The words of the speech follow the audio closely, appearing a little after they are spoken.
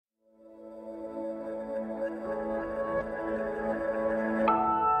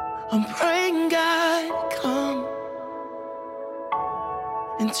I'm praying God come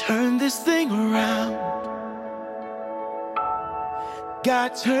and turn this thing around.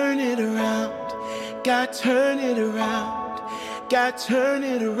 God turn it around. God turn it around. God turn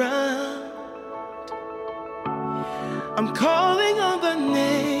it around. I'm calling on the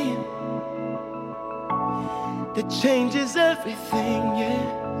name that changes everything,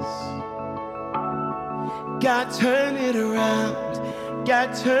 yes. God turn it around.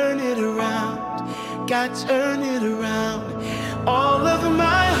 God turn it around. God turn it around. All of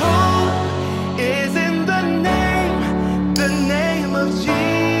my hope is in the name of Jesus.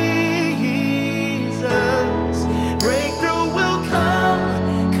 Breakthrough will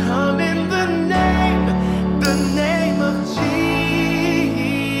come in the name of Jesus.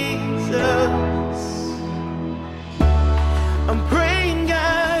 I'm praying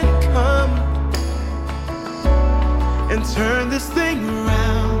God come and turn this thing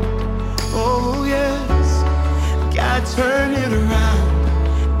around. Oh yes, God turn it around.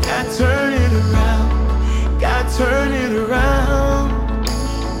 God turn it around. God turn it around.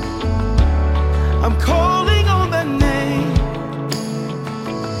 I'm calling on the name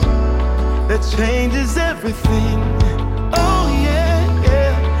that changes everything. Oh yeah,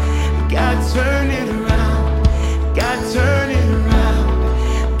 yeah. God turn it around. God turn it around.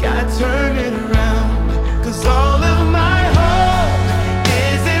 God turn it around. 'Cause all of my hope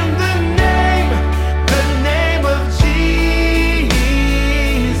is in the name of Jesus.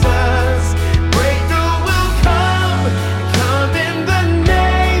 Breakthrough will come in the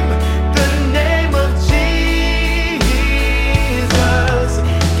name of Jesus.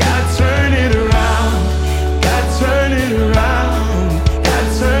 God turn it around. God turn it around. God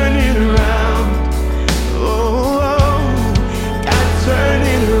turn it around. Oh, God turn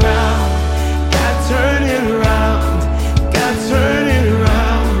it around. God turn it around. God turn it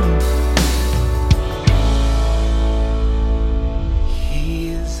around. He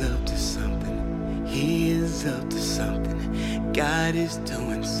is up to something. He is up to something. God is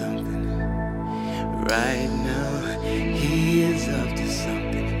doing something right now. He is up to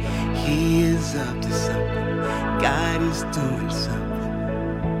something. He is up to something. God is doing something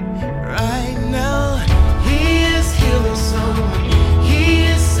right now.